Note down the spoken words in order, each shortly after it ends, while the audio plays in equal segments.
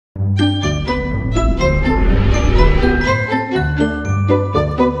Hey,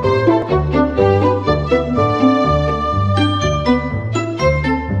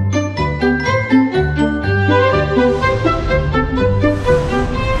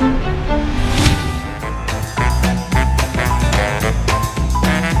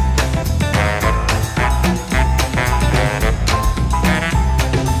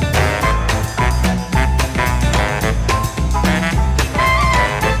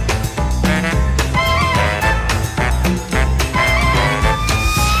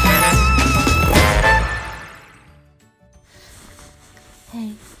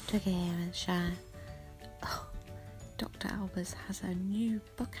 Twiggie here in the Shire. Oh, T.R.O.L.L has a new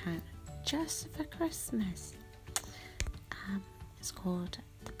book out just for Christmas. It's called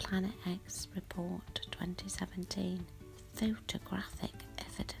The Planet X Report 2017 Photographic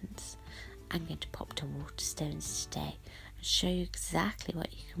Evidence. I'm going to pop to Waterstones today and show you exactly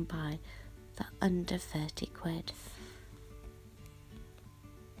what you can buy for under 30 quid.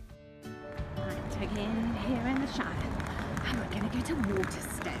 I'm Twiggie here in the Shire. And we're going to go to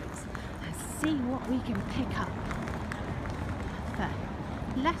Waterstones and see what we can pick up for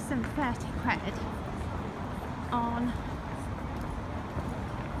less than 30 quid on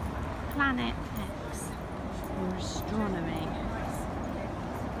Planet X or astronomy.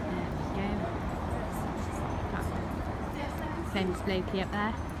 There we go. Famous blokey up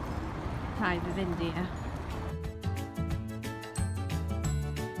there, Pride of India.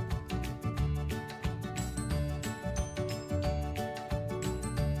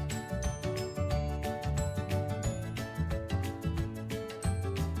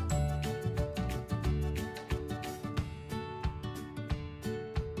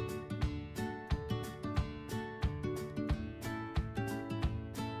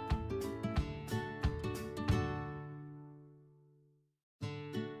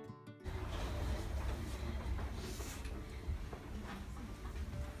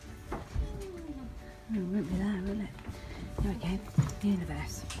 Oh, it won't be there, will it? There we go,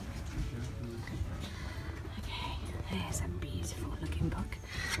 universe. Okay, there's a beautiful looking book.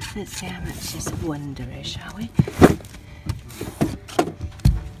 Let's see how much this wonder is, shall we? Okay.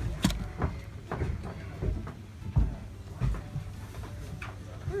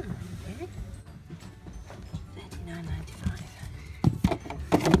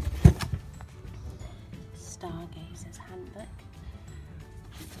 $39.95. Stargazer's Handbook.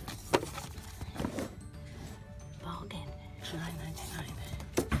 Bargain,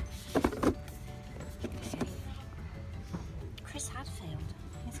 $9.99. Chris Hadfield,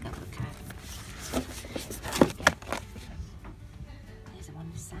 he's got a book out. Here's the one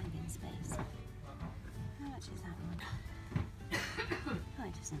with Sang in Space. How much is that one? Oh,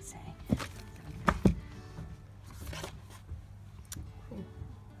 it doesn't say.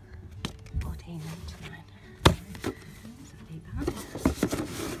 $14.99.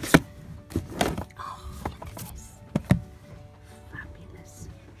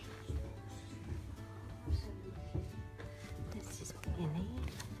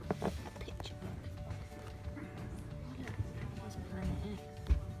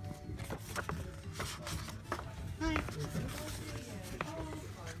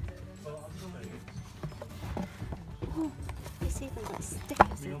 Oh, it's even got stickers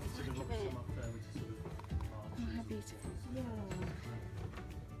at the back of it. Oh, how beautiful. Yeah.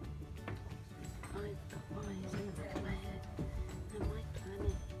 I've got eyes in the back of my head, and my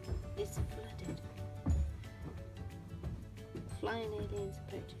planet is flooded. Flying aliens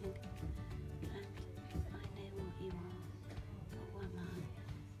approaching, and I know what you are, but what am I?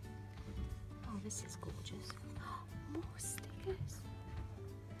 Oh, this is gorgeous. More stickers.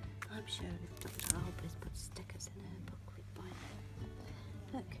 I'm sure if T.R.O.L.L has put stickers in her book, we'd buy them.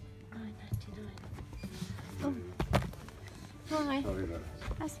 Look, $9.99. Oh, hi. Sorry about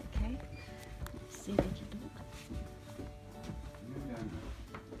That's okay. Let's see, little dog.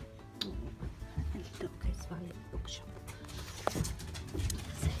 Little dog goes by a bookshop.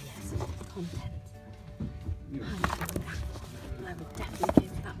 So yes, contents. I would definitely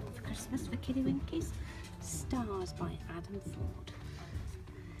go for that one for Christmas for Kiddie Winkies. Stars by Adam Ford.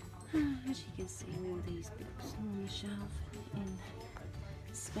 As you can see, all these books on the shelf in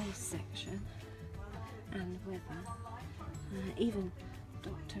space section and weather. Even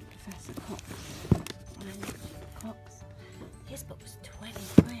Dr. Professor Cox, his book was 20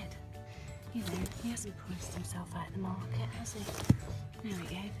 quid. You know, he hasn't priced himself out of the market, has he? There we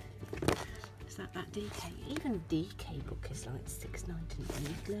go. Is that DK? Even DK book is like $6.99.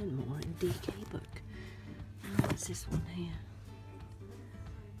 You'd learn more in DK book. What's this one here?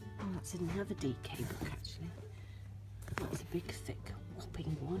 Oh, that's another DK book actually. That's a big, thick,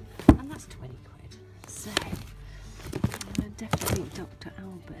 whopping one, and that's 20 quid. So, I definitely think Dr.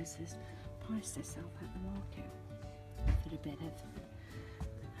 Albers has priced herself at the market for a bit of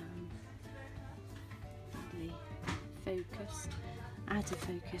badly focused, out of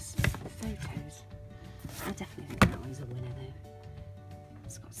focus photos. I definitely think that one's a winner though.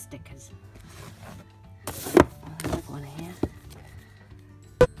 It's got stickers.